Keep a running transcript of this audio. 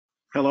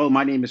Hello,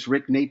 my name is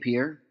Rick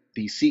Napier,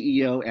 the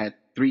CEO at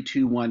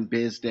 321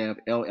 BizDev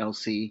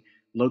LLC,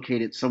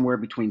 located somewhere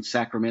between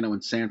Sacramento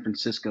and San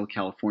Francisco,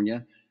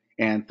 California.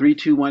 And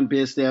 321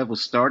 BizDev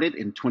was started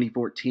in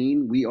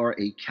 2014. We are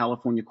a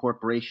California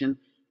corporation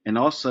and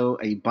also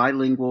a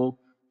bilingual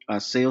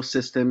sales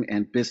system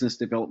and business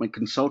development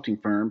consulting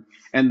firm,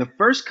 and the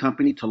first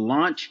company to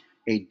launch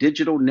a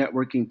digital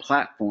networking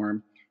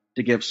platform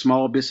to give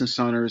small business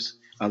owners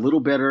a little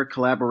better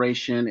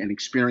collaboration and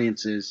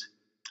experiences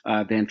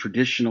than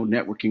traditional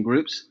networking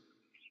groups.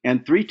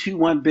 And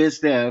 321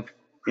 BizDev,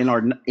 in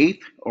our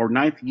eighth or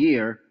ninth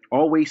year,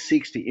 always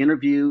seeks to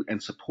interview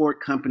and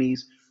support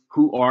companies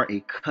who are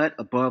a cut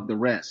above the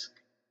rest.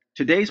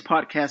 Today's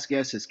podcast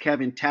guest is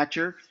Kevin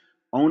Thatcher,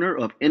 owner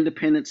of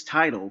Independence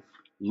Title,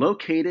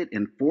 located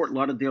in Fort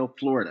Lauderdale,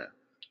 Florida.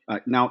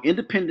 Now,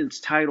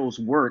 Independence Title's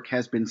work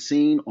has been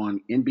seen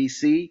on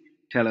NBC,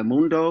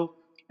 Telemundo,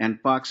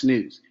 and Fox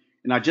News.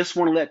 And I just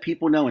want to let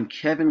people know, and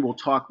Kevin will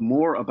talk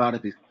more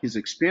about his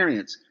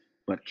experience,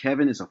 but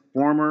Kevin is a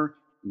former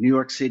New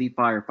York City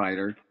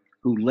firefighter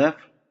who left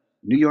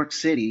New York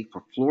City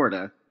for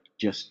Florida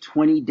just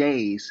 20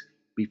 days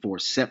before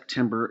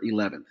September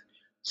 11th.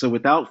 So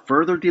without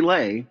further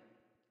delay,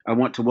 I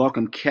want to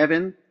welcome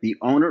Kevin, the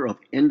owner of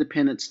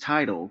Independence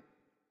Title,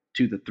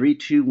 to the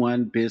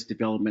 321 Biz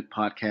Development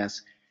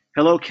Podcast.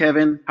 Hello,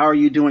 Kevin. How are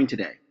you doing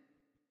today?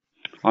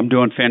 I'm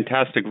doing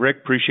fantastic, Rick.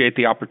 Appreciate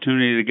the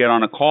opportunity to get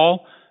on a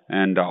call,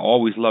 and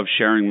always love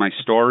sharing my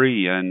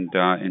story and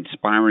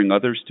inspiring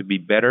others to be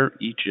better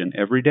each and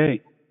every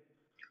day.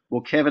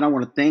 Well, Kevin, I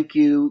want to thank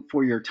you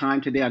for your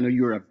time today. I know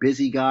you're a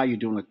busy guy. You're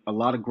doing a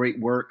lot of great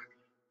work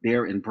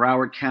there in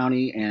Broward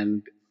County,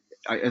 and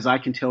as I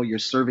can tell, you're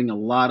serving a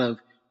lot of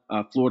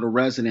Florida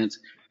residents.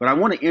 But I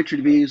want to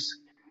introduce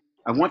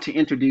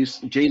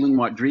Jaylene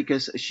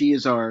Rodriguez. She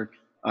is our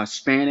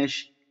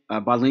Spanish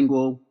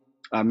bilingual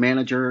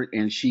manager,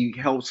 and she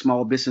helps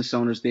small business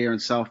owners there in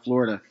South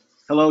Florida.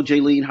 Hello,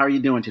 Jaylene. How are you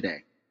doing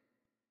today?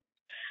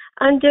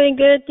 I'm doing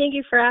good. Thank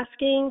you for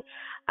asking.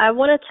 I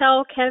want to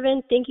tell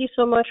Kevin, thank you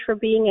so much for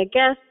being a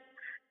guest.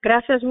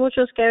 Gracias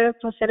muchos, Kevin,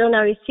 por ser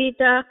una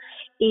visita.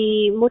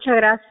 Y muchas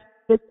gracias.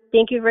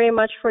 Thank you very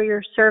much for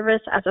your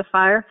service as a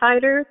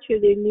firefighter to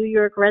the New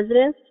York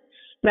residents.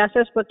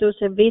 Gracias por tus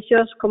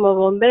servicios como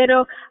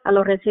bombero a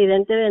los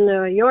residentes de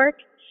Nueva York.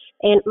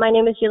 And my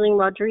name is Jillian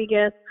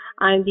Rodriguez.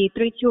 I'm the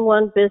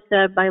 321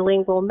 BizDev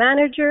bilingual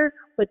manager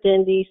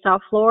within the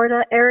South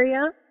Florida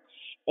area.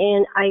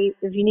 And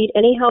if you need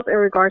any help in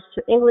regards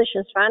to English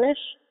and Spanish,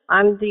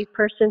 I'm the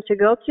person to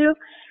go to.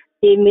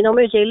 Mi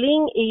nombre es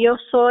Jaylene y yo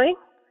soy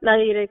la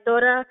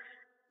directora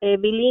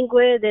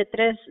bilingüe de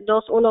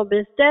 321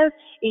 BizDev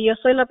y yo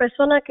soy la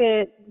persona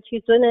que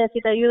si tú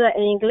necesitas ayuda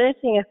en inglés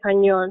y en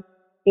español.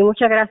 Y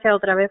muchas gracias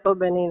otra vez por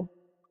venir.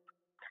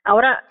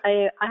 Ahora,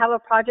 I have a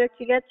project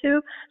to get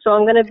to, so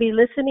I'm going to be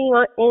listening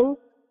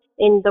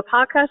in the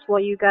podcast while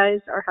you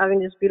guys are having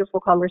this beautiful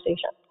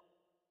conversation.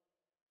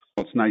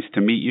 Well, it's nice to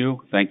meet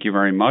you. Thank you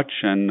very much.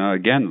 And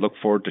again, look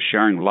forward to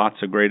sharing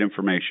lots of great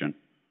information.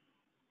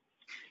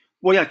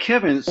 Well, yeah,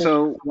 Kevin.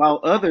 So while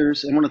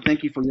others, I want to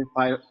thank you for your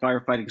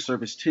firefighting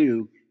service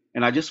too.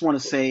 And I just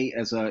want to say,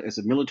 as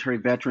a military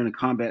veteran, a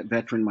combat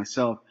veteran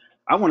myself,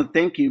 I want to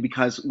thank you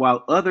because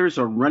while others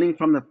are running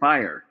from the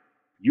fire,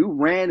 you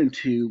ran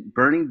into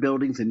burning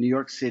buildings in New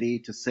York City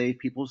to save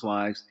people's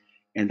lives,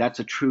 and that's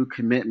a true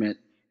commitment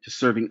to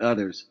serving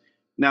others.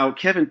 Now,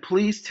 Kevin,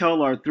 please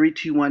tell our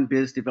 321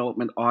 Biz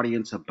Development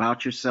audience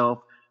about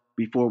yourself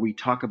before we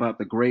talk about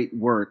the great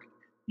work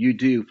you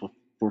do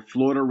for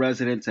Florida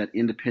residents at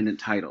Independent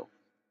Title.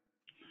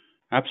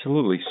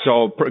 Absolutely.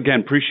 So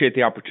again, appreciate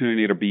the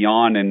opportunity to be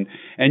on, and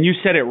you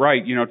said it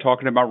right,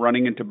 talking about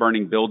running into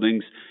burning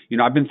buildings.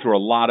 I've been through a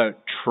lot of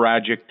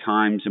tragic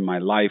times in my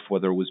life,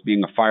 whether it was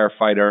being a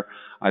firefighter.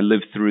 I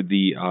lived through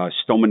the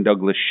Stoneman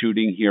Douglas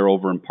shooting here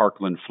over in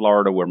Parkland,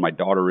 Florida, where my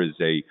daughter is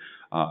a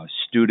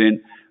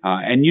student.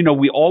 And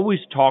we always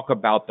talk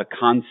about the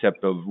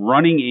concept of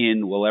running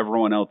in while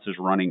everyone else is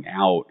running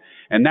out.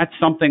 And that's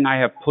something I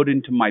have put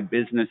into my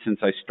business since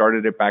I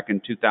started it back in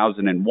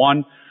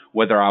 2001.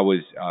 Whether I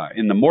was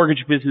in the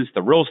mortgage business,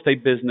 the real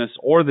estate business,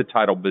 or the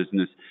title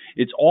business,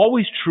 it's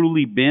always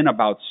truly been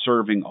about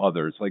serving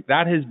others. Like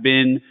that has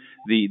been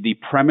the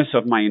premise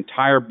of my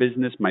entire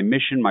business. My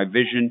mission, my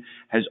vision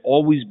has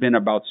always been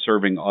about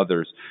serving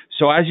others.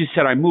 So as you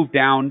said, I moved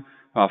down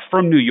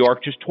from New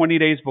York just 20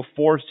 days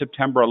before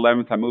September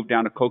 11th. I moved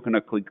down to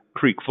Coconut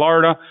Creek,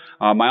 Florida.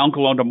 My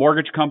uncle owned a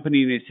mortgage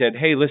company, and he said,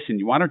 "Hey, listen,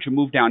 why don't you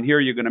move down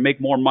here? You're going to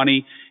make more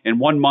money in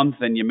 1 month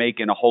than you make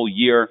in a whole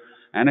year."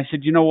 And I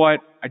said, you know what?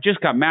 I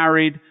just got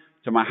married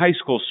to my high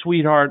school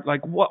sweetheart.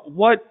 Like,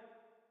 what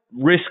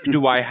risk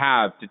do I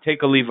have to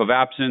take a leave of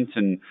absence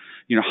and,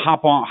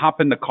 hop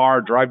in the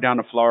car, drive down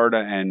to Florida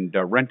and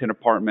rent an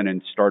apartment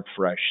and start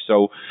fresh?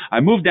 So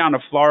I moved down to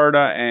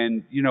Florida,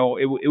 and,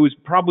 it was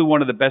probably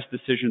one of the best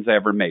decisions I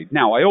ever made.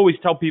 Now, I always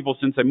tell people,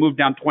 since I moved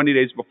down 20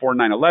 days before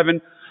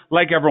 9/11,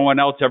 like everyone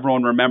else,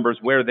 everyone remembers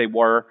where they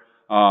were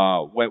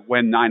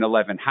when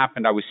 9/11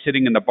 happened. I was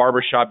sitting in the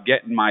barbershop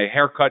getting my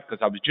hair cut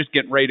because I was just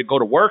getting ready to go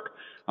to work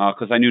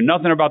because I knew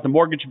nothing about the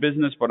mortgage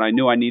business, but I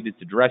knew I needed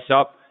to dress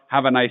up,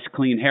 have a nice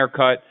clean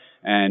haircut,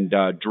 and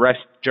dress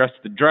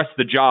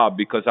the job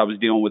because I was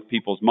dealing with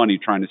people's money,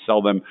 trying to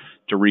sell them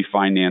to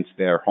refinance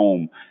their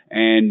home.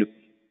 And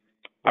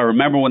I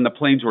remember when the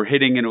planes were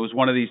hitting, and it was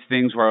one of these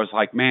things where I was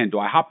like, man, do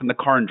I hop in the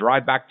car and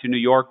drive back to New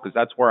York because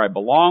that's where I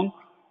belong,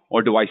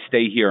 or do I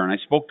stay here? And I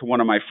spoke to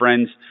one of my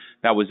friends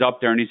that was up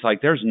there, and he's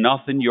like, there's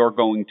nothing you're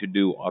going to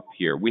do up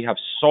here. We have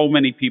so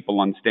many people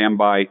on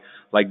standby.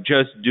 Like,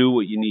 just do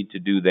what you need to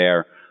do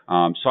there.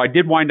 So I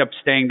did wind up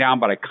staying down,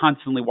 but I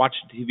constantly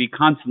watched TV,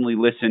 constantly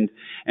listened.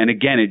 And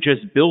again, it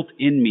just built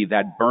in me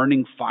that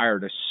burning fire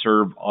to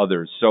serve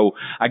others. So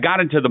I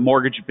got into the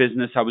mortgage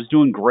business. I was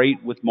doing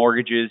great with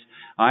mortgages.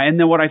 And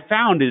then what I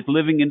found is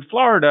living in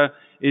Florida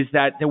is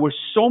that there were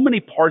so many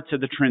parts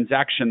of the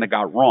transaction that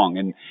got wrong.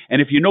 And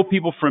if you know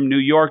people from New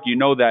York, you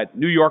know that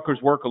New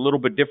Yorkers work a little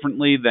bit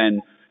differently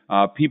than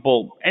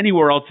people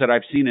anywhere else that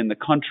I've seen in the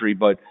country.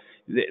 But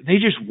they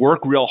just work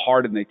real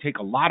hard, and they take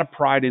a lot of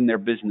pride in their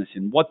business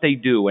and what they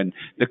do and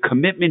the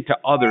commitment to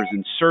others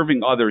and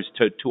serving others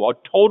to a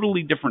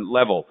totally different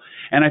level.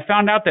 And I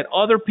found out that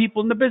other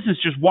people in the business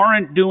just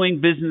weren't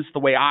doing business the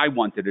way I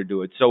wanted to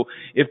do it. So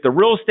if the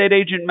real estate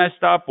agent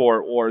messed up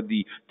or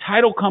the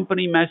title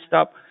company messed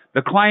up,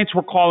 the clients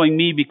were calling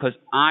me because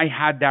I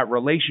had that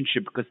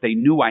relationship, because they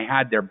knew I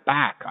had their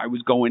back. I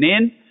was going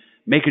in,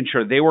 making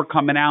sure they were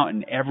coming out,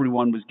 and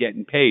everyone was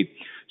getting paid.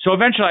 So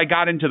eventually I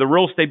got into the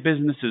real estate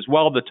business as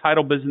well, the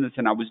title business,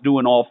 and I was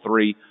doing all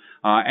three.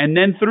 And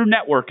then through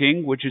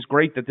networking, which is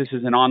great that this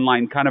is an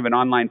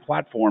online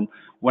platform,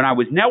 when I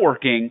was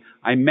networking,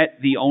 I met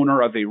the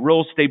owner of a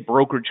real estate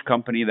brokerage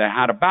company that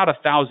had about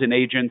 1,000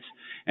 agents.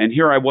 And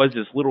here I was,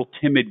 this little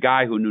timid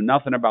guy who knew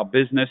nothing about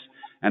business.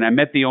 And I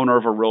met the owner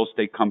of a real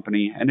estate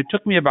company. And it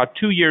took me about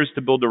 2 years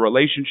to build a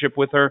relationship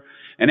with her.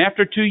 And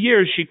after 2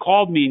 years, she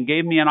called me and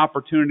gave me an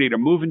opportunity to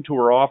move into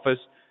her office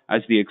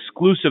as the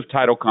exclusive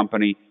title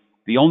company.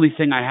 The only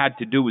thing I had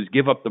to do was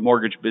give up the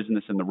mortgage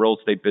business and the real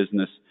estate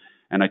business.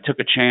 And I took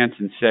a chance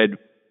and said,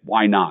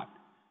 why not?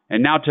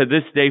 And now to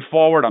this day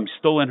forward, I'm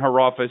still in her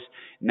office.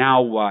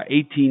 Now,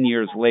 18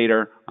 years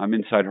later, I'm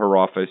inside her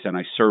office, and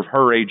I serve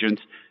her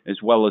agents as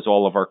well as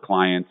all of our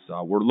clients.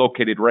 We're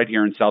located right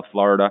here in South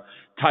Florida.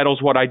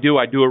 Title's what I do.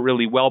 I do it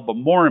really well. But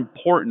more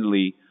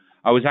importantly,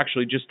 I was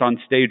actually just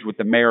on stage with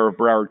the mayor of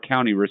Broward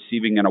County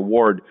receiving an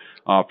award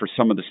for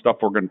some of the stuff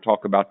we're going to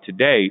talk about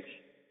today.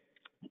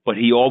 But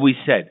he always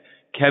said,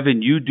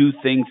 Kevin, you do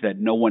things that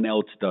no one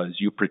else does.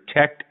 You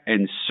protect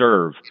and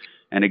serve.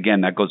 And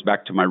again, that goes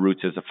back to my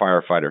roots as a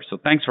firefighter. So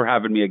thanks for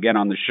having me again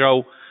on the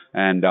show.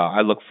 And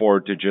I look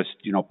forward to just,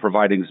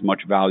 providing as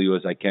much value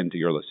as I can to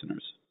your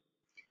listeners.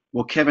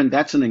 Well, Kevin,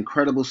 that's an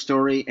incredible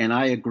story. And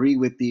I agree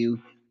with you.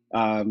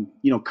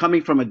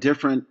 Coming from a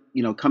different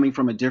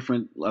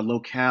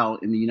locale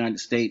in the United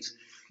States,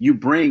 you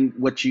bring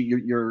what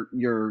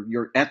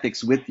your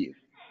ethics with you.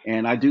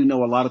 And I do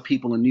know a lot of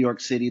people in New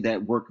York City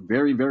that work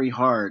very, very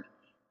hard.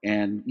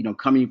 And,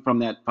 coming from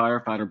that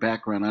firefighter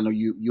background, I know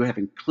you have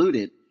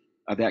included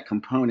that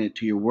component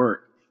to your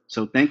work.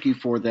 So thank you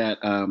for that,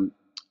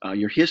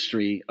 your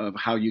history of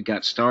how you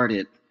got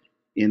started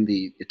in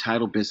the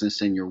title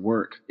business and your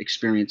work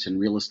experience in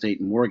real estate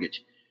and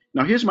mortgage.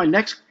 Now, here's my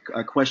next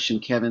question,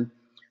 Kevin.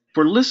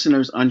 For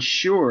listeners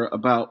unsure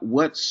about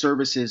what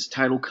services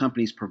title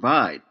companies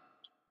provide,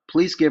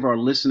 please give our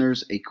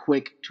listeners a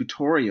quick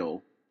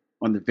tutorial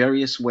on the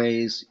various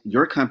ways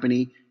your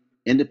company,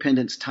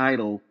 Independence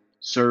Title,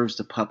 serves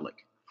the public.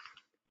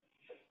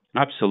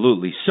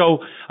 Absolutely. So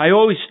I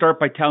always start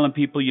by telling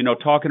people,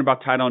 talking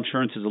about title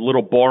insurance is a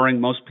little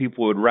boring. Most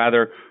people would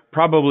rather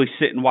probably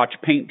sit and watch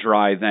paint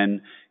dry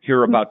than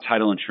hear about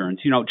title insurance.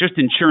 Just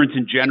insurance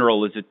in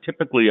general is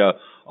typically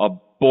a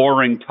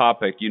boring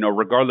topic,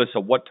 regardless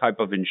of what type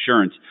of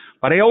insurance.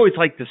 But I always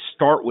like to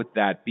start with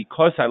that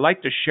because I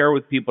like to share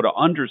with people to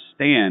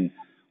understand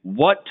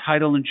what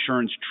title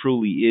insurance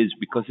truly is,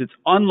 because it's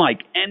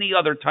unlike any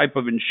other type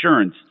of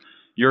insurance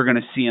you're going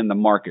to see in the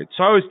market.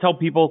 So I always tell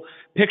people,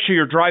 picture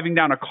you're driving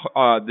down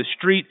the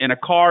street in a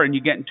car and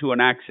you get into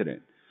an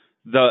accident.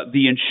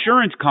 The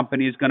insurance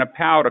company is going to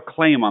pay out a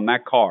claim on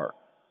that car,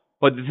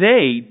 but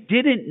they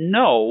didn't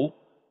know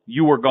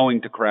you were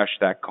going to crash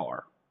that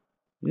car.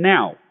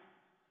 Now,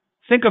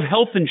 think of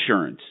health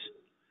insurance.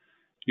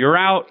 You're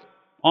out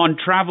on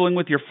traveling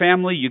with your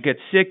family, you get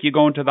sick, you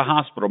go into the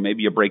hospital,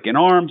 maybe you break an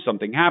arm,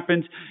 something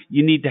happens,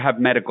 you need to have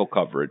medical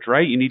coverage,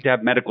 right? You need to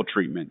have medical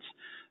treatments.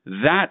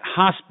 That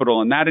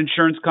hospital and that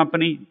insurance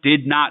company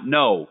did not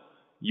know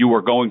you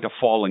were going to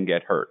fall and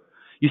get hurt.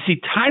 You see,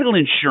 title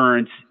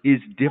insurance is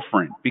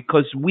different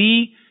because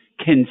we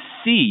can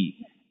see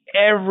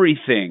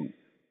everything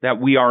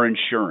that we are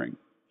insuring.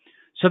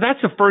 So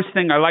that's the first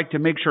thing I like to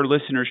make sure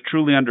listeners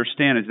truly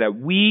understand, is that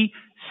we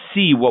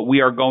see what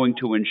we are going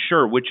to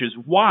insure, which is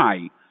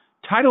why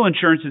title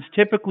insurance is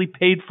typically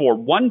paid for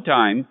one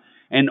time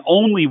and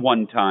only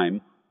one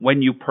time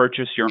when you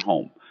purchase your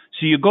home.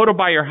 So you go to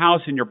buy your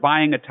house and you're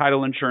buying a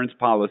title insurance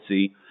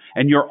policy,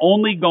 and you're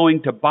only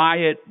going to buy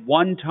it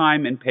one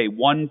time and pay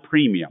one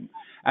premium,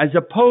 as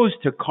opposed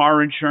to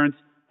car insurance,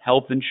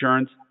 health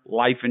insurance,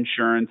 life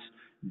insurance,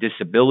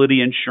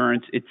 disability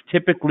insurance. It's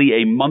typically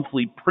a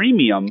monthly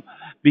premium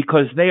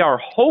because they are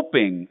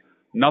hoping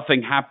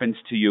nothing happens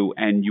to you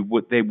and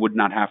they would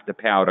not have to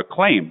pay out a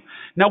claim.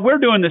 Now, we're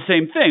doing the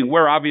same thing.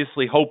 We're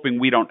obviously hoping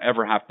we don't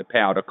ever have to pay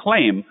out a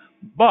claim,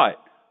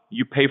 but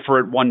you pay for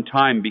it one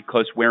time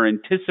because we're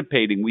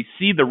anticipating, we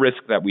see the risk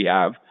that we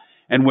have,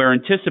 and we're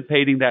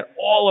anticipating that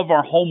all of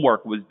our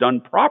homework was done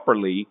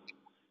properly,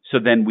 so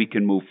then we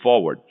can move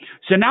forward.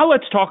 So now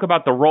let's talk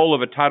about the role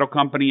of a title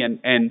company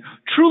and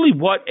truly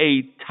what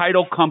a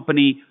title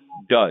company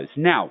does.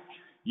 Now,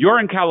 you're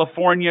in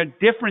California.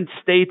 Different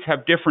states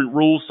have different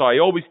rules, so I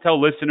always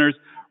tell listeners,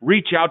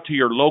 reach out to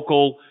your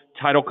local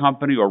title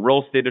company or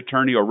real estate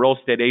attorney or real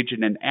estate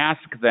agent and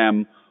ask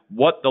them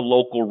what the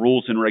local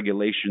rules and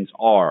regulations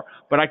are.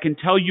 But I can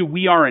tell you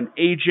we are an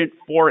agent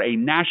for a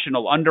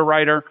national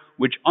underwriter,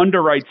 which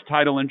underwrites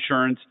title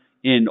insurance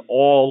in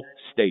all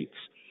states.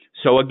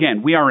 So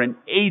again, we are an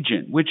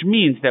agent, which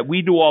means that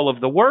we do all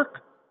of the work.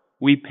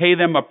 We pay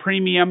them a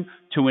premium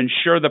to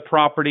insure the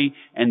property,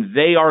 and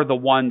they are the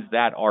ones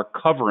that are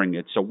covering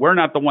it. So we're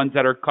not the ones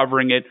that are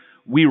covering it.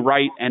 We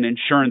write an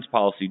insurance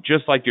policy,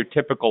 just like your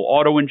typical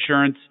auto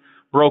insurance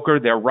broker.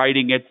 They're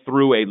writing it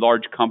through a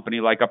large company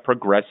like a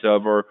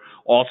Progressive or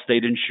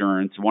Allstate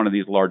Insurance, one of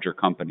these larger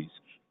companies.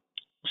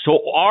 So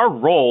our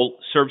role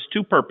serves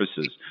two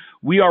purposes.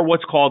 We are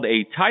what's called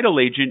a title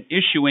agent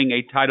issuing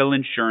a title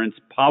insurance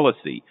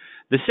policy.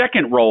 The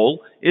second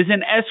role is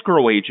an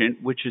escrow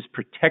agent, which is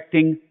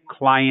protecting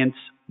clients'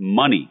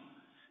 money.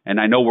 And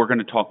I know we're going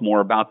to talk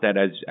more about that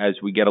as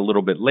we get a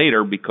little bit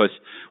later, because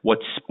what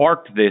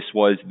sparked this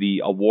was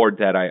the award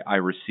that I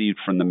received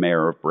from the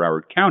mayor of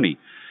Broward County.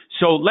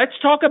 So let's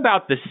talk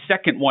about the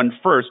second one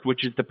first,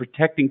 which is the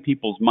protecting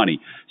people's money.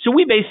 So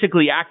we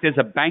basically act as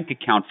a bank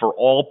account for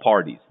all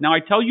parties. Now, I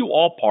tell you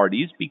all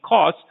parties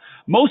because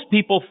most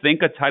people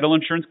think a title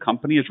insurance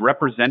company is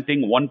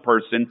representing one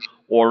person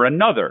or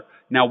another.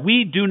 Now,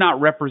 we do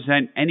not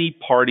represent any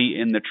party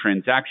in the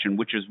transaction,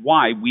 which is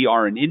why we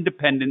are an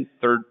independent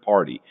third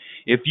party.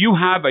 If you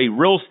have a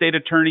real estate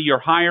attorney you're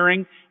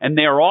hiring and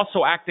they are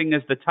also acting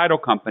as the title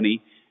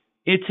company,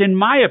 it's in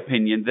my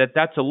opinion that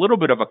that's a little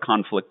bit of a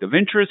conflict of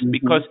interest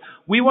because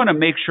we want to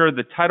make sure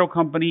the title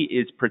company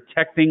is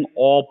protecting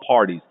all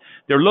parties.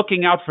 They're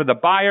looking out for the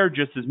buyer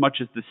just as much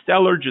as the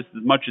seller, just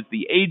as much as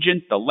the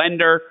agent, the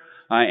lender,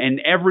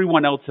 and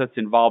everyone else that's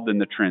involved in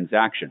the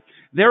transaction.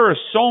 There are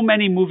so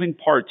many moving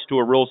parts to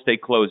a real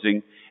estate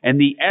closing,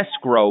 and the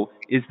escrow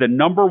is the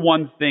number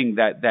one thing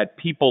that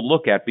people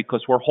look at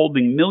because we're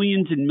holding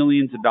millions and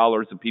millions of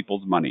dollars of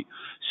people's money.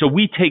 So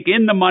we take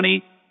in the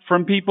money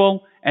from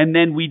people, and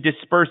then we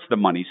disperse the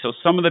money. So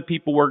some of the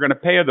people we're going to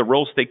pay are the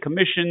real estate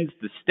commissions,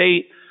 the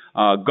state,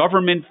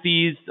 government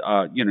fees,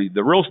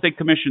 the real estate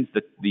commissions,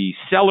 the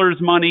seller's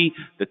money,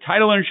 the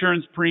title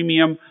insurance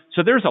premium.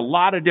 So there's a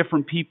lot of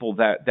different people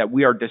that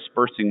we are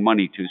dispersing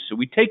money to. So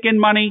we take in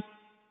money,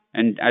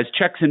 and as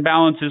checks and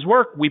balances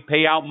work, we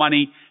pay out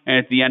money, and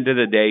at the end of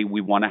the day,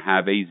 we want to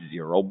have a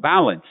zero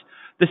balance.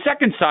 The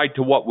second side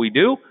to what we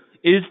do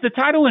is the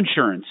title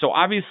insurance. So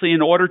obviously,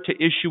 in order to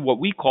issue what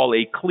we call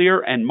a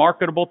clear and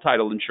marketable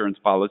title insurance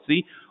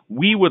policy,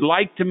 we would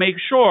like to make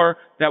sure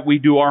that we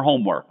do our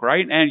homework,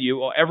 right? And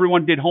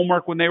everyone did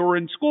homework when they were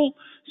in school,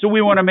 so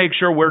we want to make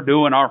sure we're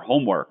doing our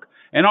homework.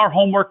 And our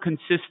homework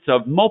consists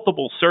of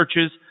multiple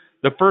searches.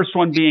 The first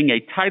one being a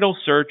title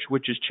search,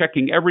 which is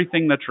checking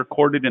everything that's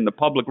recorded in the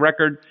public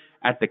record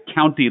at the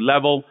county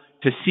level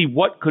to see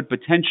what could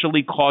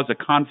potentially cause a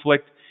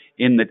conflict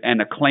and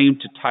a claim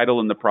to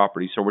title in the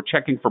property. So we're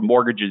checking for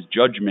mortgages,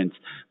 judgments,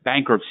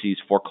 bankruptcies,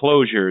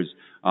 foreclosures,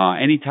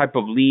 any type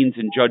of liens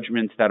and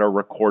judgments that are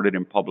recorded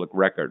in public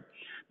record.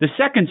 The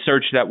second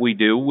search that we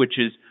do, which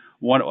is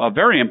a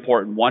very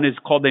important one, is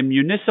called a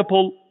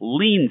municipal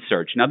lien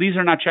search. Now, these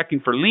are not checking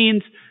for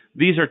liens.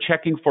 These are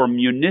checking for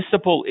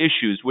municipal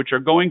issues, which are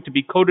going to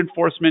be code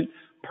enforcement,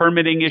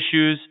 permitting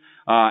issues,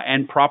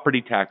 and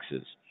property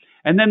taxes.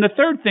 And then the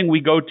third thing we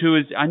go to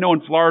is, I know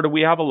in Florida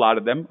we have a lot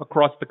of them.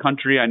 Across the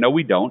country, I know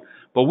we don't.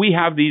 But we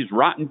have these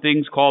rotten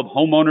things called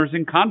homeowners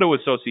and condo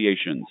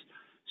associations.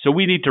 So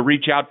we need to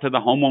reach out to the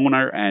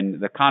homeowner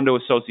and the condo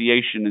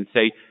association and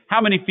say,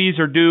 how many fees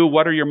are due?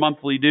 What are your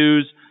monthly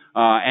dues?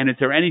 And is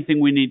there anything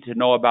we need to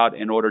know about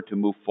in order to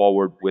move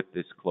forward with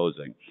this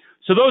closing?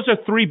 So those are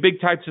three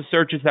big types of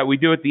searches that we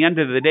do. At the end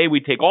of the day,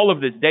 we take all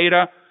of this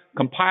data,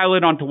 compile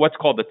it onto what's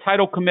called the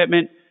title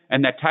commitment,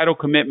 and that title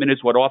commitment is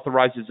what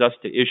authorizes us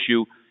to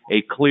issue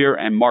a clear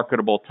and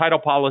marketable title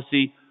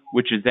policy,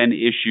 which is then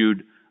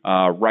issued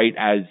right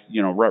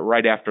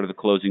after the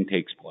closing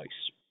takes place.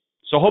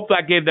 So hope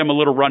that gave them a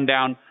little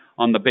rundown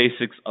on the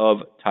basics of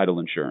title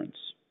insurance.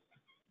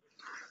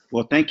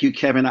 Well, thank you,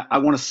 Kevin. I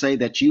want to say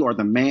that you are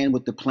the man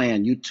with the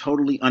plan. You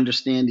totally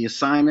understand the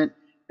assignment,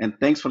 and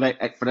thanks for that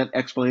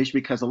explanation,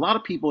 because a lot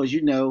of people, as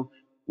you know,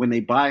 when they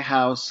buy a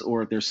house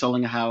or if they're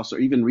selling a house or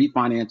even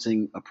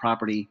refinancing a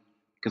property,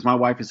 because my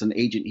wife is an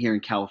agent here in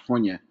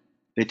California,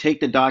 they take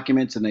the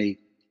documents and they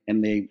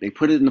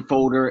put it in the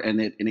folder and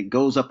it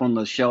goes up on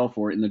the shelf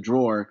or in the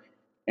drawer,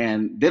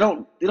 and they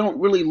don't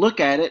really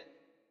look at it.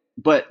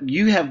 But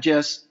you have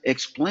just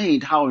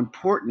explained how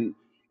important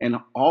and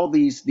all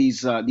these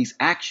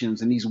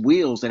actions and these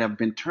wheels that have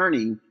been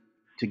turning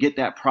to get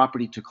that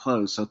property to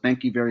close. So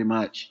thank you very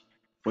much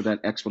for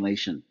that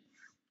explanation.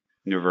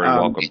 You're very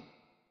welcome.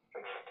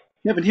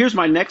 Kevin, here's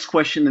my next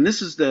question, and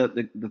this is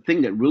the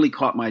thing that really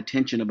caught my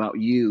attention about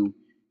you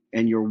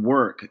and your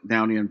work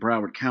down in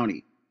Broward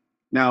County.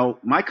 Now,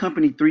 my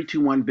company,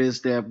 321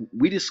 BizDev,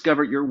 we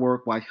discovered your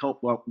work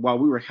while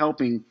we were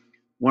helping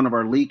one of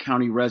our Lee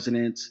County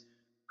residents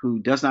who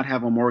does not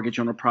have a mortgage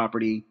on her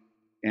property,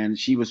 and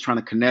she was trying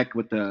to connect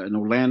with an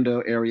Orlando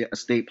area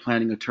estate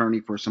planning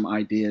attorney for some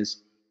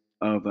ideas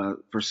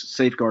for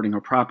safeguarding her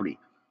property.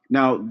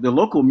 Now, the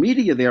local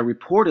media there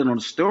reported on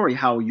a story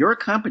how your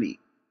company,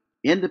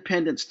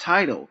 Independence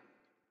Title,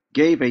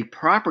 gave a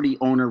property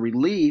owner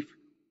relief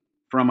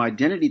from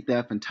identity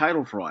theft and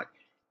title fraud.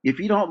 If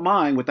you don't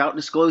mind, without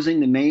disclosing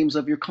the names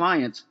of your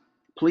clients,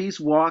 please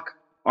walk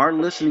our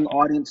listening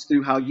audience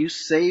through how you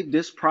saved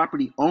this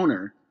property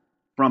owner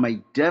from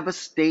a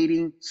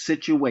devastating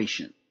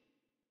situation.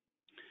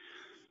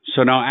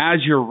 So now, as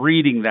you're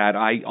reading that,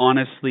 I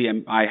honestly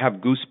I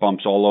have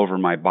goosebumps all over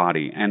my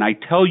body. And I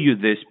tell you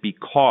this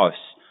because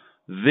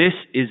this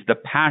is the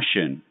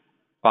passion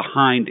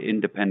behind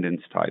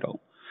Independence Title.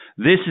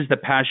 This is the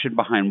passion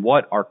behind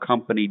what our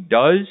company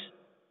does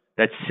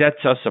that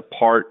sets us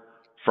apart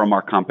from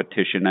our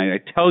competition. And I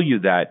tell you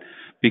that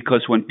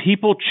because when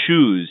people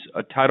choose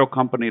a title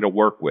company to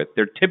work with,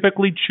 they're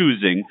typically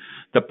choosing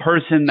the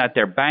person that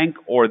their bank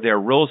or their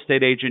real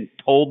estate agent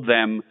told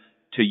them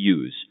to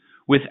use,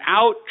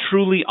 without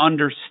truly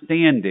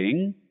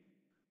understanding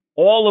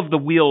all of the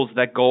wheels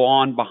that go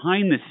on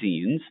behind the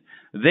scenes.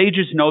 They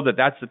just know that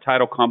that's the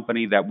title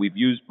company that we've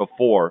used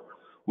before,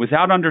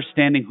 without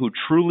understanding who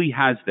truly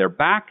has their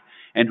back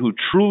and who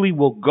truly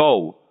will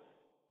go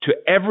to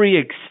every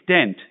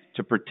extent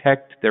to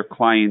protect their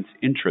client's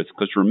interests.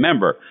 Because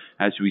remember,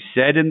 as we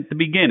said in the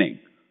beginning,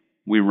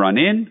 we run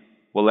in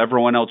while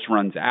everyone else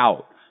runs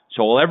out.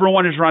 So while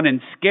everyone is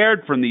running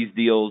scared from these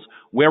deals,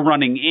 we're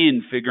running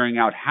in figuring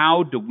out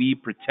how do we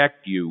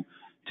protect you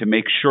to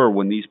make sure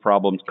when these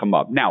problems come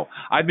up. Now,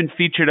 I've been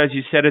featured, as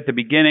you said at the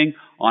beginning,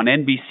 on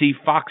NBC,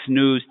 Fox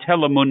News,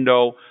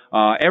 Telemundo,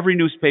 every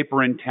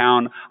newspaper in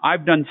town.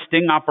 I've done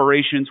sting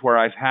operations where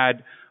I've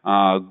had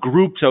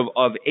groups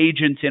of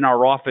agents in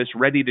our office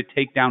ready to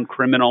take down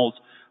criminals.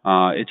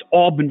 It's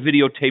all been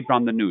videotaped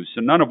on the news.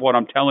 So none of what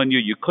I'm telling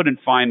you couldn't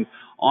find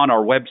on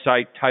our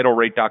website,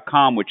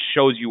 TitleRate.com, which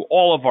shows you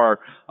all of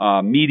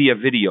our media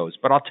videos.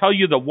 But I'll tell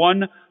you the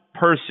one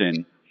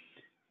person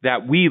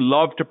that we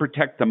love to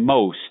protect the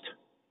most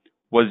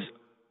was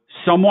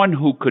someone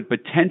who could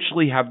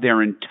potentially have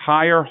their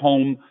entire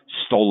home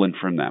stolen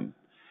from them.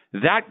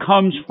 That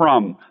comes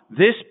from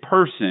this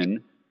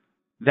person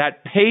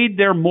that paid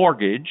their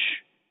mortgage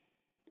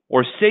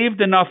or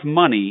saved enough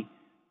money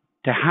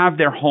to have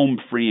their home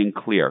free and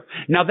clear.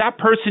 Now, that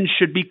person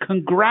should be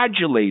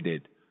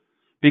congratulated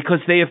because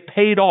they have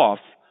paid off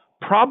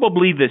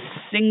probably the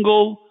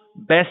single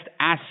best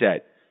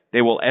asset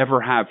they will ever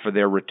have for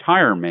their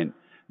retirement,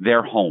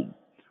 their home,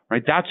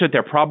 right? That's what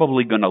they're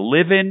probably going to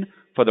live in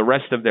for the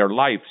rest of their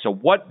life. So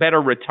what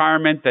better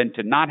retirement than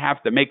to not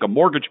have to make a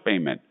mortgage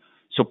payment?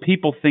 So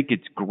people think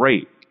it's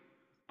great.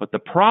 But the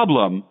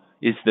problem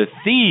is the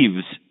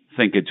thieves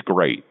think it's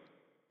great.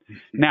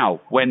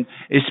 Now,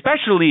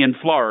 especially in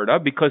Florida,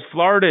 because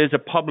Florida is a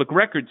public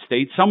record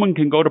state, someone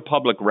can go to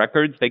public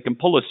records, they can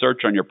pull a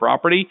search on your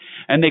property,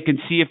 and they can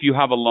see if you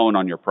have a loan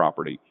on your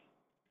property.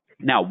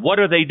 Now, what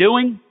are they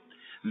doing?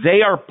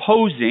 They are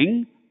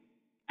posing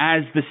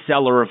as the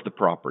seller of the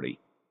property.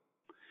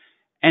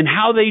 And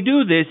how they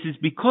do this is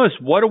because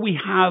what do we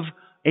have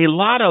a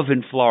lot of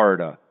in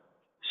Florida?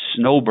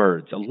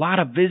 Snowbirds, a lot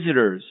of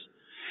visitors.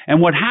 And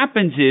what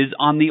happens is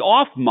on the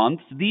off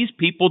months, these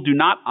people do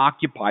not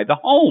occupy the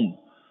home.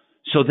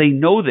 So they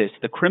know this.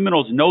 The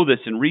criminals know this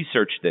and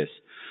research this.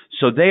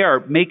 So they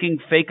are making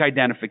fake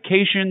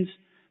identifications.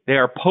 They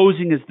are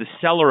posing as the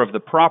seller of the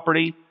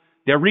property.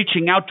 They're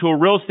reaching out to a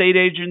real estate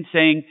agent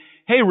saying,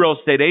 hey, real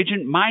estate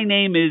agent, my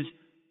name is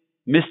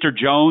Mr.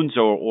 Jones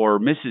or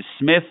Mrs.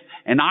 Smith,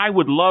 and I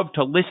would love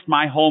to list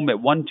my home at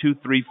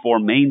 1234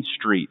 Main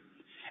Street.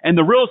 And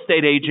the real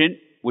estate agent,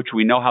 which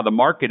we know how the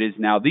market is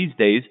now these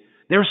days,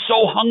 they're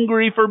so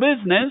hungry for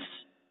business,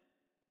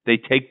 they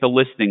take the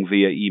listing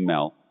via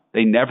email.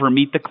 They never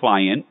meet the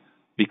client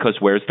because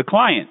where's the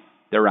client?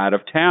 They're out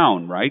of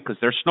town, right? Because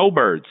they're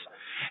snowbirds.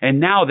 And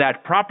now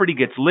that property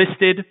gets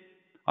listed.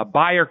 A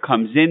buyer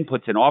comes in,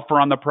 puts an offer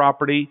on the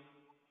property.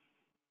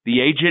 The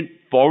agent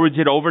forwards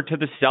it over to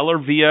the seller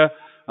via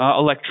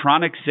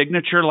electronic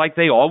signature like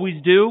they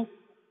always do.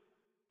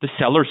 The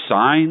seller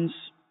signs.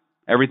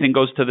 Everything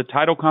goes to the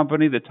title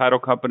company. The title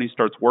company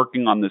starts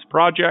working on this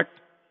project.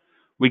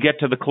 We get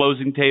to the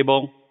closing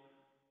table.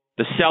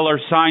 The seller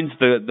signs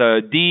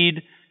the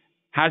deed,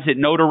 has it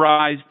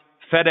notarized,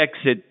 FedEx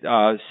it,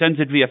 sends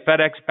it via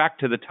FedEx back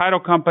to the title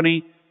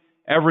company.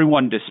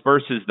 Everyone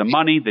disperses the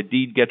money. The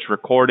deed gets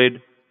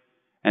recorded.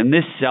 And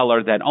this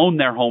seller that owned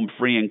their home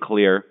free and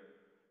clear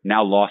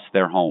now lost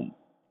their home.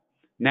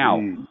 Now,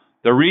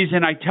 the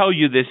reason I tell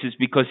you this is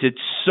because it's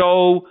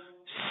so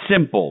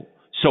simple.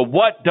 So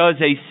what does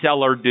a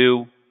seller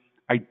do?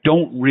 I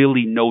don't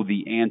really know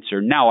the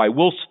answer. Now, I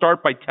will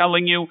start by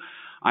telling you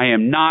I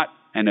am not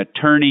an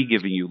attorney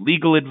giving you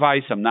legal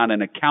advice. I'm not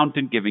an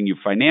accountant giving you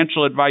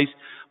financial advice.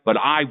 But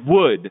I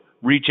would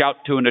reach out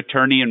to an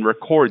attorney and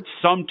record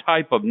some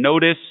type of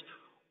notice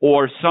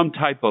or some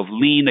type of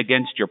lien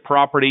against your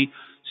property.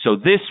 So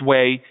this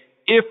way,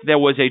 if there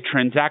was a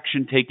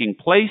transaction taking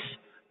place,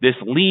 this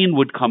lien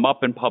would come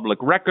up in public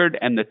record,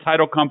 and the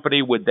title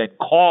company would then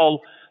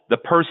call the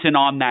person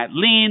on that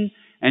lien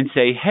and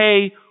say,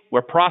 hey,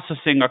 we're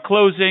processing a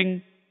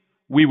closing.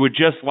 We would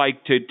just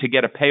like to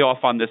get a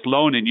payoff on this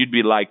loan. And you'd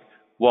be like,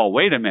 well,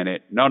 wait a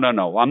minute. No,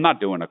 I'm not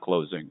doing a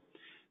closing.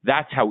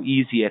 That's how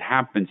easy it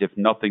happens if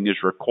nothing is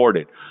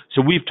recorded.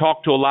 So we've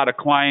talked to a lot of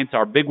clients.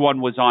 Our big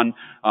one was on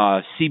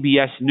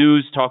CBS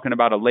News talking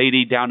about a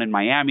lady down in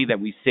Miami that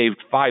we saved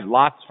 5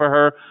 lots for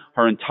her,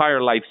 her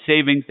entire life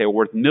savings. They were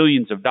worth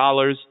millions of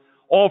dollars,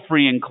 all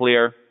free and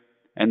clear,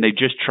 and they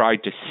just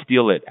tried to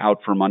steal it out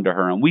from under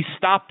her, and we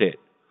stopped it.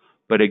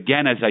 But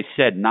again, as I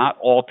said, not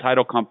all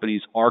title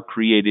companies are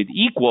created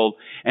equal,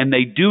 and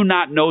they do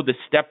not know the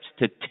steps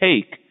to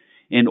take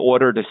in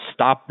order to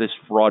stop this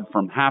fraud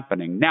from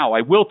happening. Now, I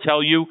will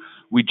tell you,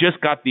 we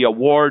just got the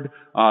award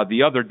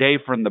the other day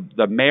from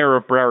the mayor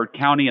of Broward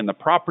County and the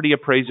property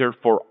appraiser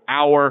for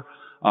our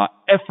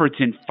efforts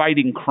in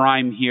fighting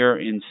crime here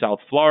in South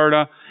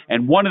Florida.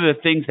 And one of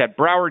the things that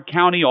Broward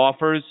County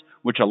offers,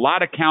 which a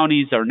lot of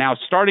counties are now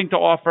starting to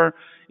offer,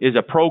 is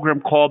a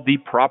program called the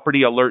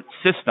Property Alert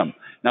System.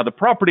 Now, the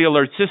Property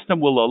Alert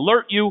System will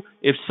alert you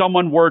if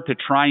someone were to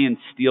try and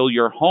steal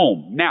your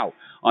home. Now,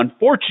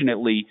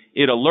 unfortunately,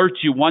 it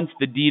alerts you once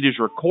the deed is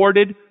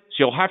recorded, so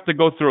you'll have to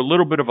go through a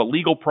little bit of a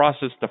legal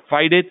process to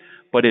fight it,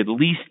 but at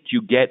least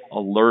you get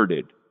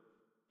alerted.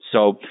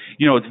 So,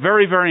 it's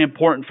very, very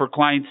important for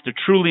clients to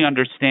truly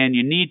understand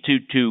you need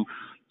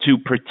to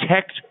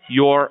protect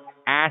your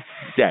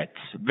assets.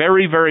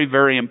 Very, very,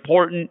 very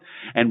important.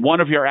 And one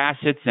of your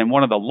assets, and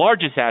one of the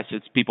largest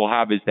assets people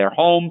have, is their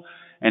home.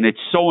 And it's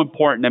so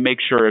important to make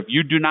sure if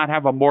you do not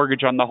have a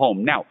mortgage on the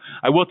home. Now,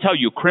 I will tell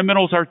you,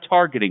 criminals are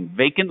targeting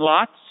vacant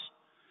lots,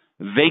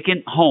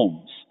 vacant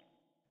homes.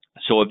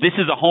 So if this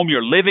is a home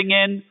you're living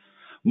in,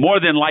 more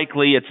than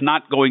likely it's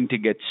not going to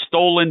get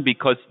stolen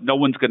because no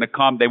one's going to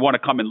come. They want to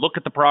come and look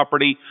at the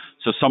property,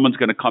 so someone's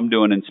going to come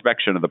do an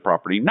inspection of the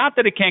property. Not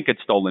that it can't get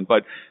stolen,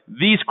 but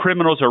these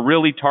criminals are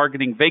really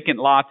targeting vacant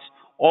lots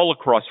all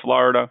across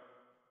Florida,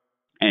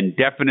 and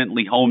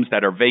definitely homes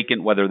that are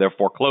vacant, whether they're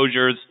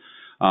foreclosures,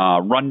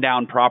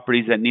 rundown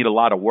properties that need a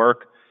lot of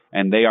work,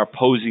 and they are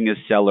posing as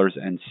sellers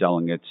and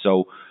selling it.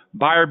 So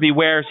buyer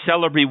beware,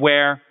 seller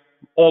beware.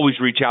 Always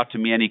reach out to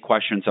me, any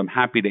questions. I'm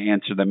happy to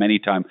answer them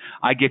anytime.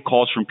 I get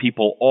calls from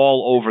people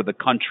all over the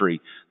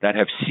country that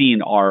have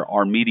seen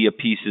our media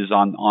pieces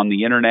on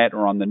the internet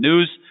or on the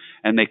news,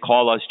 and they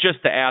call us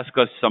just to ask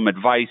us some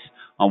advice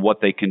on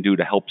what they can do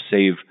to help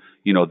save,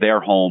 their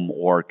home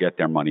or get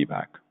their money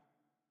back.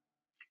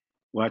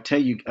 Well, I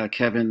tell you,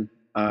 Kevin,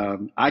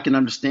 I can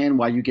understand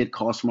why you get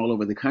calls from all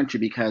over the country,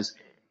 because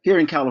here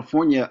in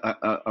California,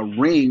 a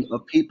ring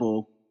of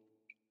people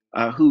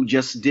who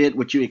just did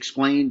what you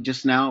explained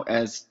just now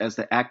as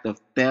the act of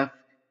theft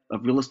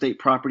of real estate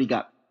property,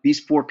 these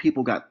 4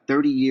 people got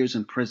 30 years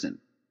in prison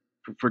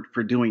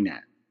for doing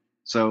that.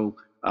 So,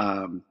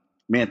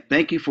 man,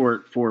 thank you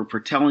for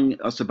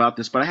telling us about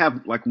this. But I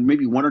have like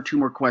maybe 1 or 2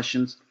 more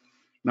questions.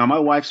 Now, my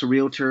wife's a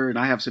realtor, and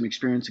I have some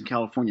experience in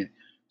California,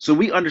 so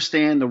we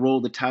understand the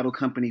role the title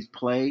companies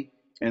play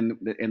and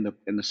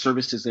the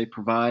services they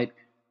provide.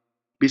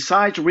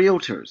 Besides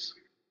realtors,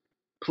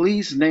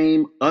 please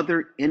name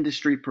other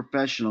industry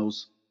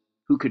professionals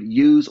who could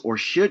use or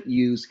should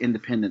use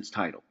Independence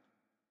Title.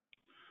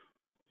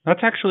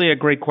 That's actually a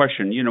great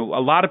question. A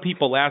lot of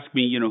people ask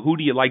me, who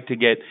do you like to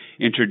get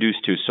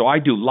introduced to? So I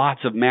do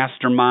lots of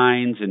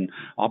masterminds, and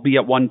I'll be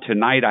at one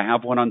tonight. I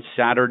have one on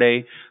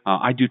Saturday.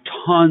 I do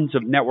tons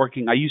of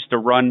networking. I used to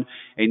run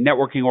a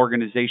networking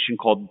organization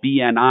called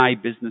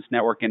BNI, Business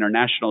Network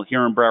International,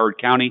 here in Broward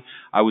County.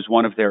 I was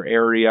one of their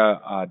area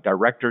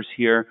directors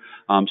here.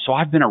 So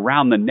I've been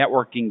around the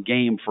networking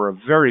game for a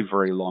very,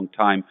 very long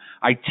time.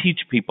 I teach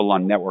people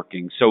on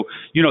networking. So,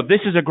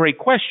 this is a great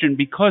question,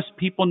 because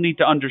people need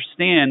to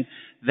understand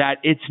that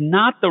it's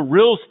not the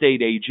real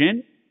estate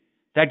agent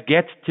that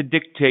gets to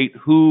dictate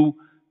who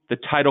the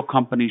title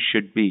company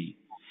should be.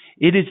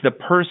 It is the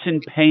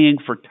person paying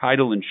for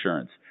title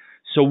insurance.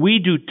 So we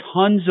do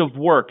tons of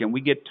work, and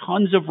we get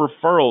tons of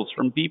referrals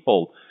from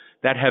people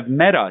that have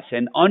met us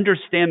and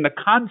understand the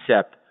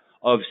concept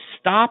of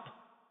stop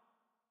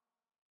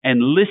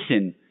and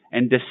listen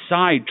and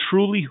decide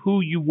truly who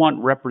you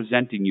want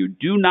representing you.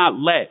 Do not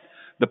let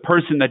the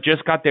person that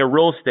just got their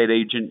real estate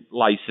agent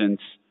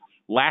license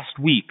last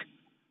week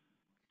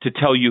to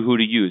tell you who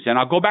to use. And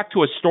I'll go back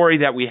to a story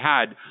that we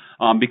had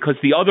because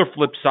the other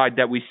flip side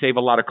that we save a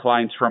lot of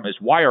clients from is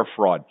wire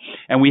fraud.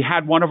 And we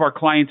had one of our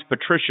clients,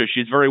 Patricia.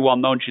 She's very well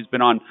known. She's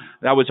been on,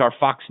 that was our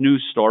Fox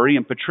News story.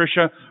 And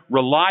Patricia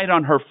relied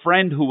on her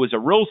friend who was a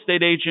real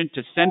estate agent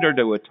to send her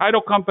to a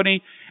title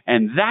company.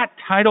 And that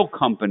title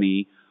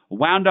company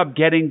wound up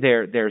getting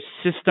their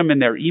system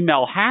and their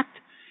email hacked.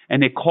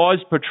 And it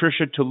caused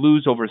Patricia to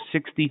lose over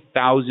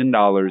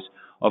 $60,000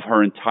 of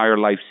her entire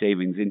life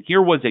savings. And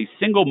here was a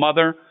single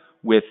mother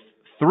with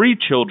 3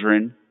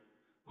 children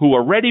who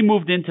already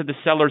moved into the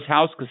seller's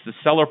house because the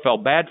seller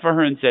felt bad for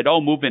her and said, oh,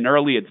 move in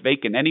early, it's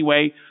vacant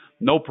anyway.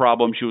 No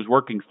problem. She was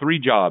working 3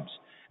 jobs.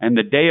 And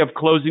the day of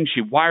closing,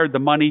 she wired the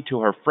money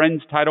to her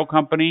friend's title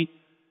company,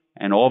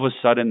 and all of a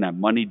sudden that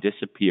money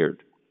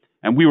disappeared.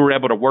 And we were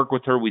able to work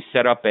with her. We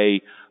set up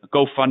a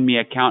GoFundMe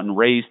account and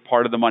raised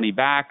part of the money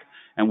back.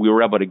 And we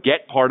were able to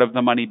get part of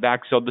the money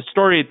back. So the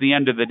story at the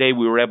end of the day,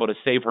 we were able to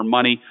save her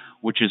money,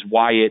 which is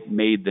why it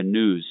made the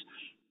news.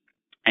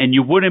 And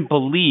you wouldn't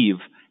believe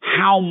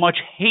how much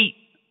hate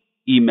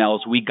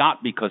emails we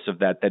got because of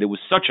that it was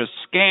such a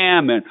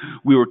scam and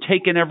we were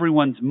taking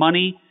everyone's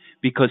money,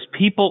 because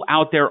people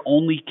out there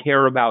only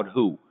care about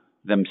who?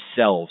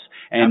 Themselves.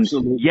 And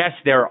Absolutely. yes,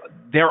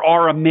 there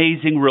are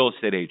amazing real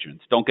estate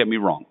agents. Don't get me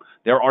wrong.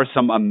 There are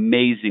some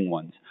amazing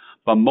ones,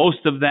 but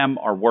most of them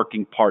are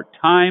working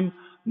part-time.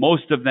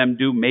 Most of them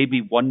do maybe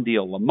 1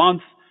 deal a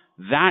month.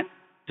 That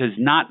does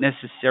not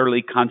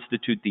necessarily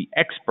constitute the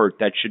expert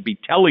that should be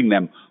telling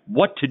them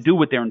what to do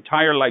with their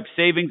entire life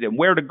savings and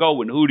where to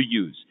go and who to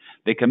use.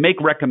 They can make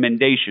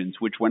recommendations,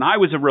 which when I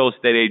was a real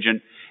estate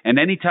agent, and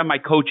anytime I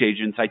coach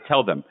agents, I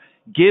tell them,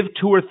 give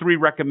 2 or 3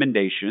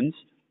 recommendations,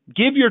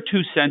 give your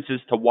 2 cents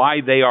as to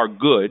why they are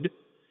good,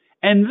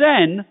 and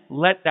then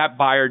let that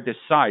buyer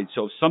decide.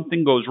 So if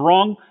something goes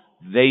wrong,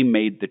 they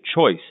made the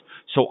choice.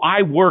 So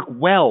I work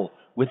well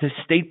with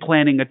estate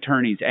planning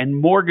attorneys and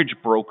mortgage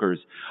brokers.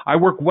 I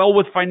work well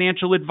with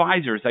financial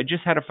advisors. I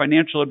just had a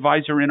financial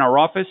advisor in our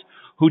office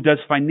who does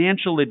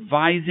financial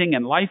advising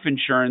and life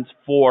insurance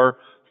for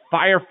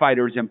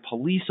firefighters and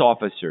police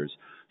officers.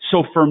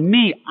 So for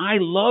me, I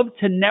love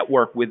to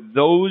network with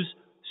those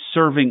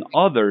serving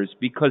others,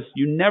 because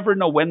you never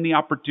know when the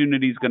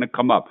opportunity is going to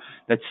come up,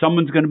 that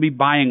someone's going to be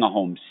buying a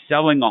home,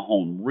 selling a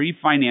home,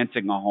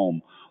 refinancing a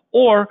home,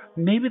 or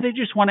maybe they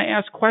just want to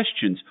ask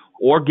questions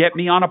or get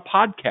me on a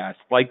podcast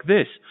like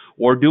this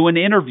or do an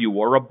interview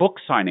or a book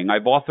signing.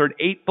 I've authored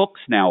 8 books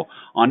now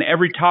on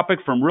every topic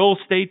from real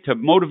estate to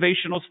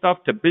motivational stuff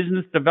to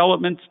business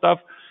development stuff.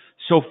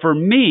 So for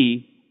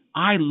me,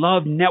 I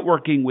love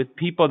networking with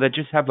people that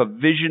just have a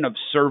vision of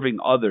serving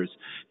others,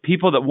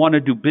 people that want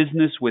to do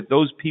business with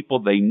those people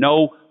they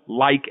know,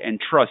 like, and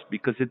trust,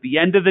 because at the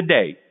end of the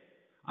day,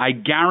 I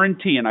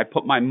guarantee, and I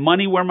put my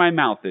money where my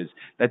mouth is,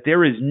 that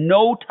there is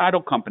no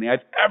title company I've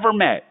ever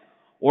met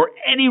or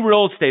any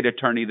real estate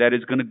attorney that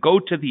is going to go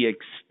to the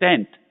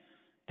extent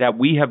that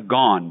we have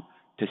gone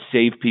to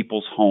save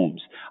people's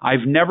homes.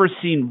 I've never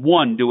seen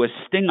one do a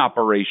sting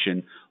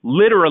operation,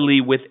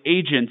 literally with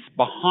agents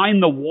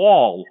behind the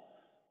wall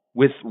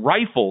with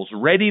rifles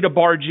ready to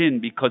barge in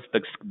because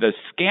the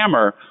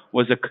scammer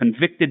was a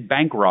convicted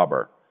bank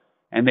robber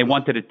and they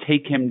wanted to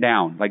take him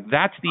down. Like,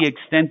 that's the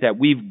extent that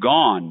we've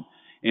gone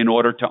in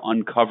order to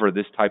uncover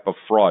this type of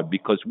fraud,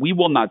 because we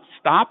will not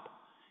stop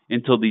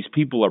until these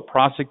people are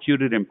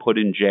prosecuted and put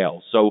in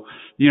jail. So,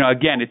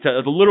 again, it's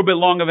a little bit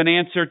long of an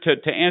answer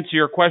to answer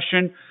your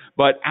question,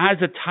 but as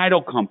a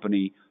title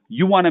company,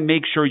 you want to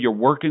make sure you're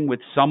working with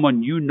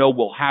someone you know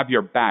will have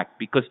your back,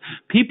 because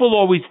people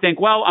always think,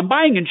 well, I'm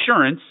buying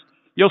insurance.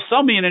 You'll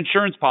sell me an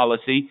insurance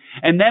policy,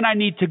 and then I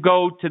need to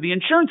go to the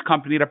insurance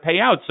company to pay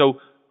out. So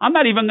I'm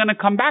not even going to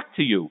come back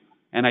to you.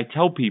 And I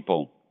tell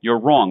people, you're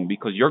wrong,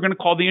 because you're going to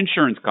call the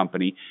insurance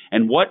company.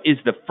 And what is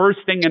the first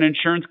thing an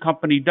insurance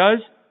company does?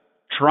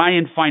 Try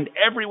and find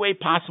every way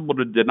possible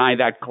to deny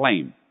that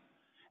claim.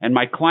 And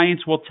my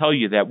clients will tell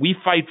you that we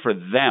fight for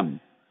them.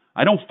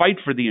 I don't fight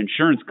for the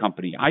insurance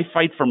company. I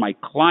fight for my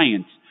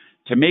clients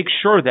to make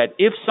sure that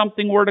if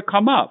something were to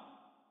come up,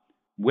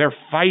 we're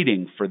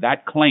fighting for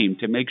that claim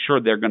to make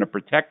sure they're going to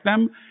protect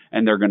them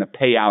and they're going to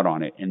pay out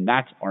on it. And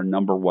that's our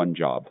number one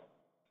job.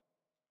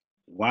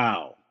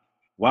 Wow.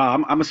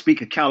 I'm going to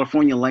speak a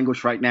California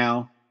language right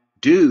now.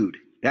 Dude,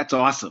 that's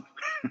awesome.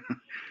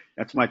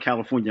 That's my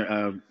California,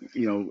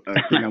 thing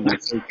I want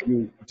to say to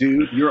you.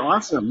 Dude, you're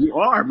awesome. You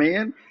are,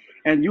 man.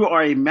 And you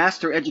are a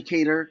master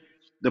educator,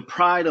 the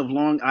pride of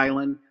Long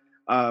Island.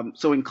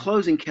 So in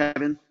closing,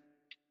 Kevin,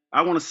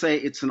 I want to say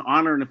it's an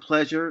honor and a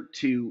pleasure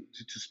to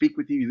speak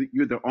with you.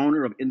 You're the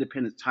owner of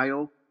Independence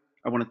Title.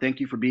 I want to thank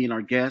you for being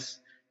our guest.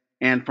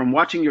 And from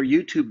watching your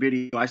YouTube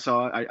video,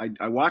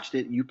 I watched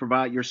it. You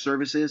provide your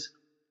services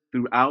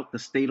throughout the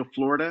state of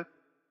Florida.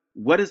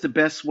 What is the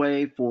best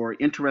way for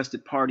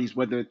interested parties,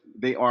 whether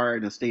they are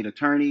an estate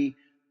attorney,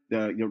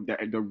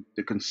 the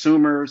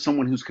consumer,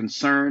 someone who's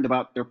concerned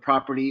about their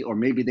property, or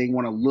maybe they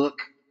want to look,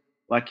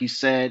 like you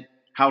said,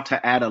 how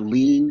to add a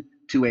lien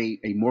to a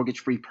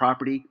mortgage-free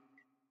property?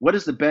 what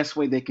is the best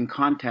way they can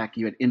contact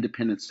you at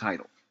Independence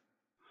Title?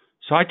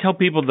 So I tell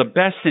people the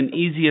best and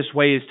easiest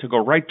way is to go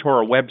right to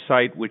our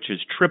website, which is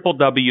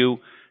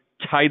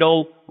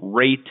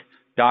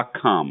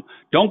www.titlerate.com.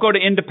 Don't go to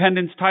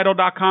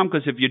independencetitle.com,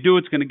 because if you do,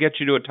 it's going to get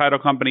you to a title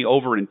company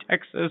over in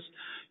Texas.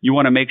 You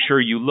want to make sure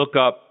you look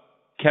up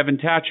Kevin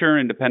Thatcher,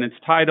 Independence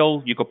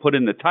Title. You could put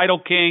in the Title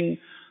King.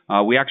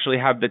 We actually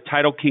have the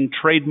Title King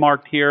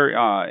trademarked here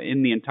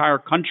in the entire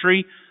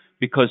country,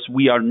 because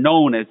we are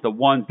known as the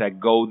ones that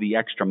go the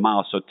extra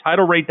mile. So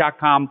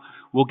TitleRate.com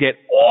will get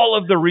all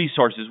of the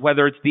resources,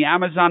 whether it's the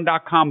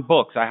Amazon.com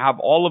books. I have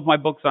all of my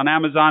books on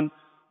Amazon.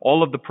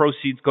 All of the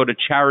proceeds go to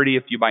charity.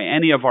 If you buy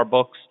any of our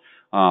books,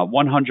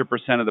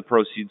 100% of the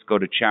proceeds go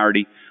to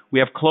charity. We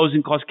have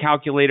closing cost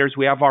calculators.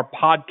 We have our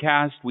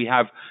podcast. We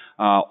have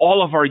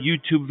all of our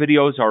YouTube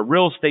videos, our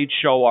real estate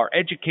show, our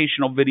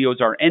educational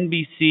videos, our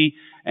NBC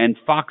and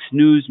Fox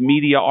News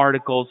media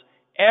articles.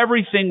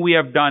 Everything we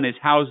have done is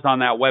housed on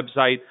that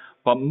website.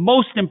 But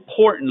most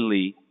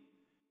importantly,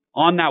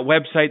 on that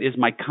website is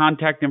my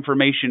contact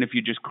information. If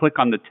you just click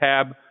on the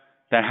tab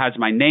that has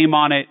my name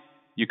on it,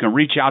 you can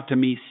reach out to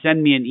me,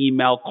 send me an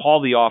email, call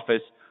the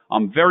office.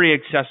 I'm very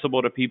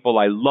accessible to people.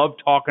 I love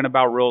talking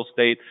about real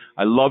estate.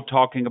 I love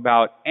talking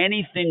about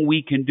anything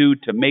we can do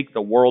to make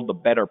the world a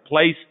better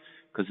place,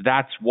 because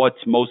that's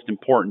what's most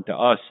important to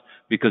us.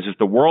 Because if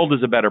the world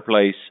is a better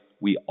place,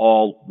 we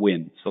all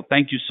win. So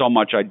thank you so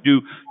much. I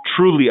do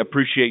truly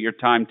appreciate your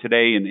time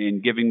today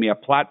and giving me a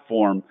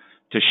platform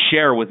to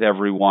share with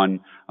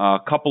everyone a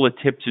couple of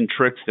tips and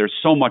tricks. There's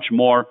so much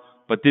more,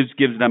 but this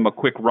gives them a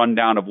quick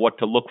rundown of what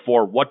to look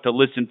for, what to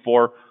listen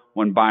for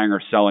when buying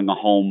or selling a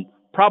home,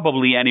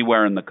 probably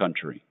anywhere in the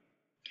country.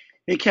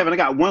 Hey, Kevin, I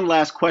got one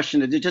last question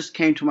that just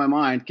came to my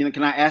mind.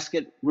 Can I ask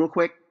it real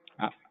quick?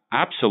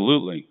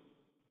 Absolutely.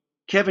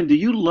 Kevin, do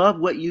you love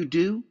what you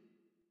do?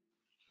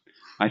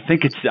 I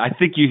think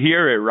you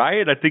hear it,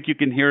 right? I think you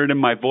can hear it in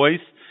my voice.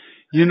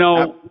 You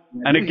know,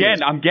 and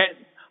again, I'm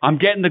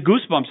getting the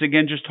goosebumps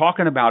again just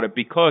talking about it,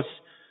 because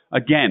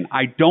again,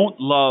 I don't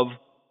love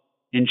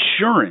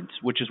insurance,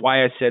 which is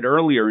why I said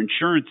earlier,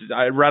 insurance is,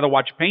 I'd rather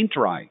watch paint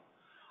dry.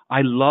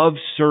 I love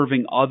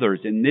serving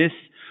others. And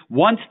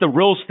once the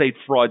real estate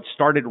fraud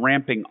started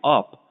ramping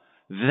up,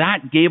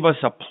 that gave us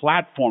a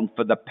platform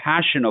for the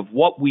passion of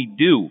what we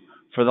do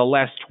for the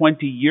last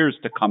 20 years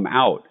to come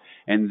out.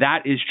 And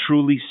that is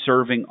truly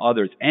serving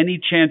others. Any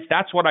chance,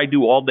 that's what I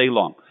do all day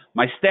long.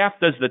 My staff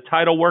does the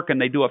title work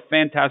and they do a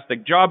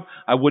fantastic job.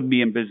 I wouldn't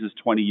be in business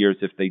 20 years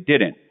if they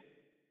didn't.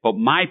 But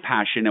my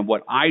passion and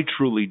what I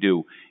truly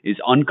do is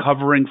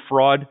uncovering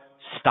fraud,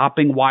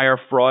 stopping wire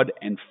fraud,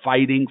 and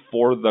fighting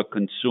for the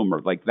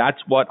consumer. Like,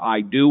 that's what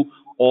I do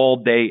all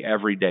day,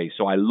 every day.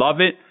 So I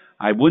love it.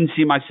 I wouldn't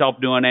see myself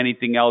doing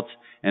anything else.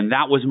 And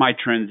that was my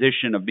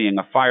transition of being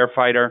a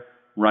firefighter,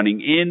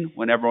 running in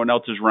when everyone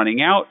else is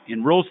running out.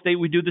 In real estate,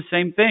 we do the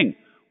same thing.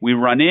 We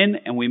run in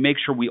and we make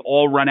sure we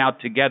all run out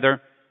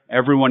together.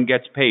 Everyone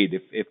gets paid.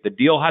 If the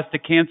deal has to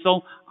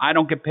cancel, I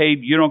don't get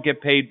paid, you don't get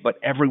paid, but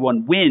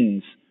everyone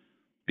wins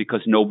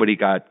because nobody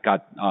got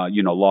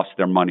lost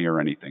their money or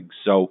anything.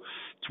 So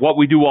it's what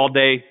we do all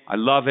day. I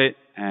love it.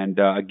 And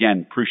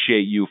again,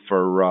 appreciate you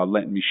for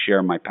letting me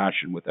share my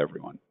passion with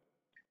everyone.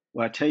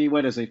 Well, I tell you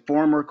what, as a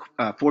former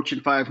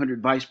Fortune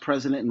 500 vice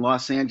president in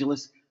Los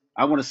Angeles,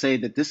 I want to say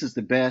that this is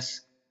the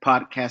best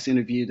podcast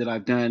interview that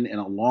I've done in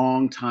a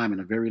long time, in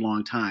a very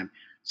long time.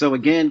 So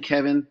again,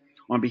 Kevin,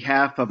 on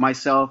behalf of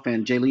myself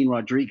and Jaylene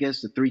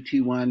Rodriguez, the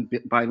 321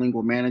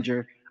 Bilingual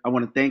Manager, I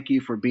want to thank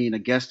you for being a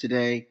guest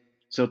today.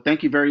 So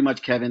thank you very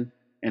much, Kevin,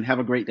 and have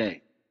a great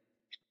day.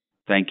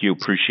 Thank you.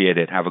 Appreciate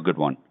it. Have a good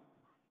one.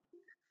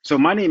 So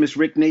my name is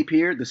Rick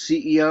Napier, the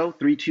CEO,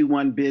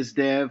 321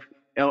 BizDev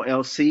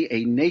LLC,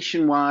 a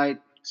nationwide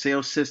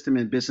sales system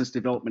and business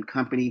development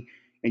company.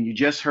 And you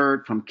just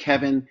heard from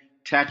Kevin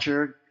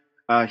Thatcher.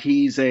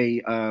 He's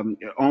a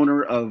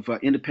owner of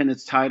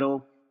Independence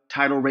Title,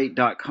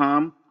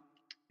 TitleRate.com.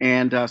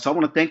 And so I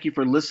want to thank you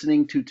for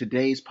listening to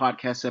today's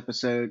podcast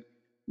episode.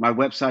 My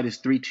website is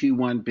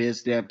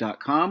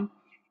 321bizdev.com.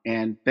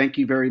 And thank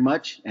you very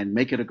much, and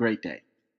make it a great day.